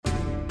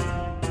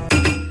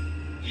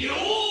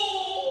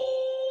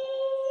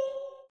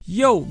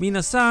Yo,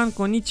 minasan,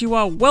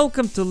 konnichiwa.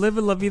 Welcome to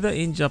Living La Vida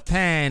in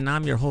Japan.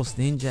 I'm your host,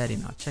 Ninja Eddie.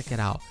 Now check it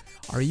out.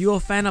 Are you a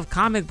fan of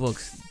comic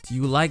books? Do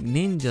you like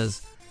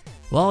ninjas?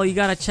 Well, you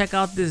gotta check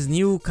out this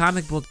new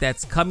comic book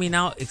that's coming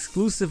out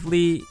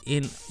exclusively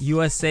in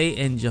USA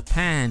and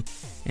Japan,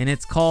 and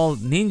it's called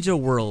Ninja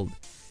World.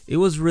 It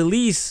was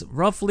released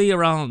roughly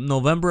around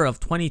November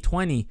of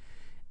 2020,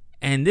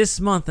 and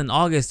this month in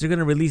August they're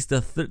gonna release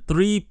the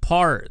third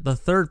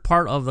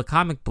part of the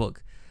comic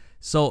book.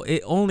 So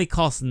it only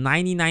costs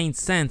 99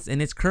 cents,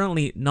 and it's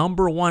currently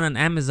number one on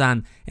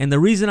Amazon. And the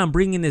reason I'm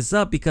bringing this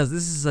up because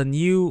this is a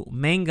new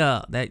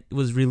manga that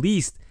was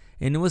released,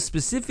 and it was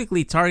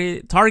specifically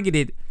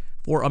targeted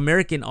for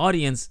American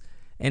audience,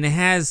 and it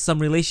has some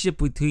relationship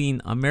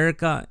between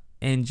America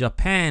and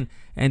Japan.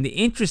 And the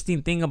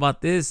interesting thing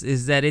about this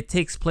is that it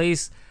takes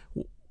place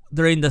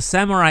during the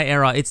samurai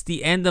era. It's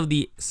the end of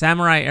the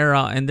samurai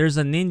era, and there's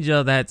a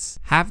ninja that's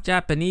half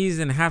Japanese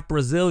and half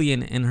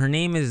Brazilian, and her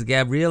name is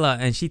Gabriela,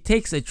 and she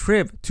takes a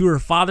trip to her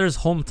father's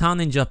hometown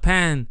in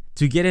Japan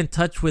to get in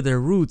touch with her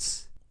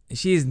roots.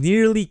 She is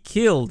nearly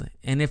killed,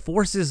 and it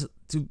forces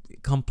to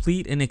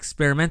complete an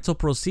experimental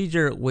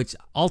procedure which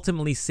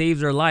ultimately saves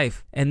her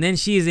life. And then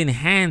she is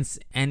enhanced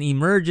and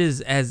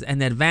emerges as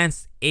an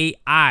advanced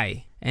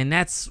AI, and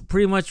that's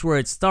pretty much where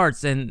it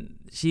starts. And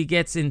she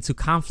gets into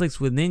conflicts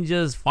with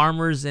ninjas,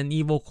 farmers, and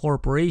evil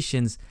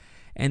corporations.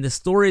 And the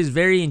story is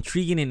very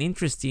intriguing and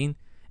interesting.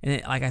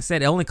 And like I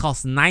said, it only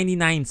costs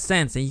 99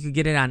 cents, and you can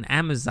get it on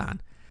Amazon.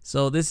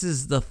 So this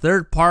is the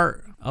third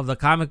part of the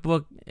comic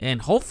book,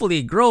 and hopefully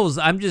it grows.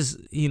 I'm just,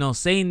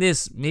 saying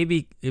this.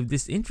 Maybe if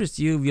this interests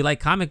you, if you like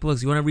comic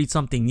books, you want to read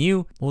something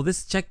new, well,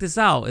 check this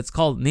out. It's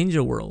called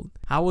Ninja World.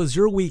 How was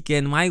your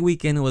weekend? My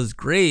weekend was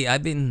great.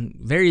 I've been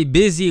very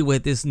busy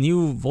with this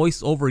new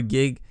voiceover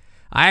gig.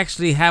 I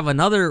actually have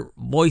another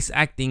voice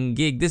acting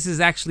gig. This is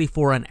actually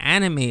for an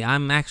anime.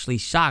 I'm actually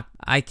shocked.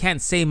 I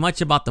can't say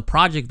much about the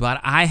project, but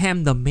I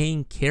am the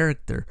main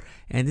character,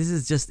 and this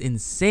is just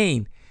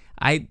insane.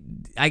 I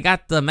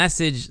got the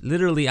message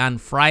literally on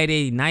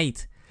Friday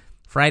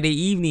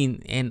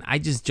evening, and I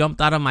just jumped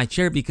out of my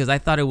chair because I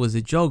thought it was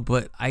a joke,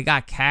 but I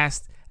got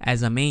cast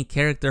as a main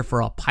character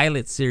for a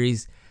pilot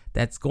series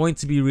that's going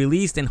to be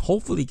released and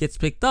hopefully gets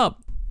picked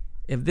up.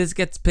 If this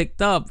gets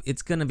picked up,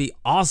 it's going to be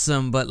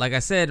awesome. But like I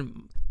said,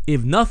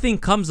 if nothing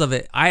comes of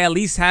it, I at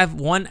least have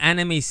one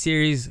anime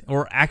series,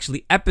 or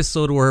actually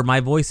episode, where my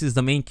voice is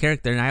the main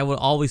character, and I will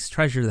always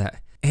treasure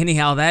that.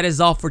 Anyhow, that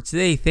is all for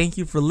today. Thank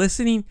you for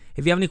listening.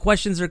 If you have any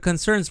questions or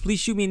concerns,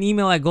 please shoot me an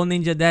email at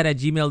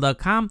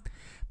goninjadad@gmail.com.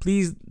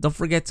 Please don't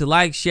forget to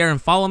like, share,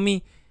 and follow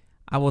me.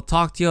 I will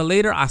talk to you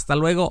later. Hasta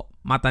luego.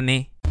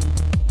 Matane.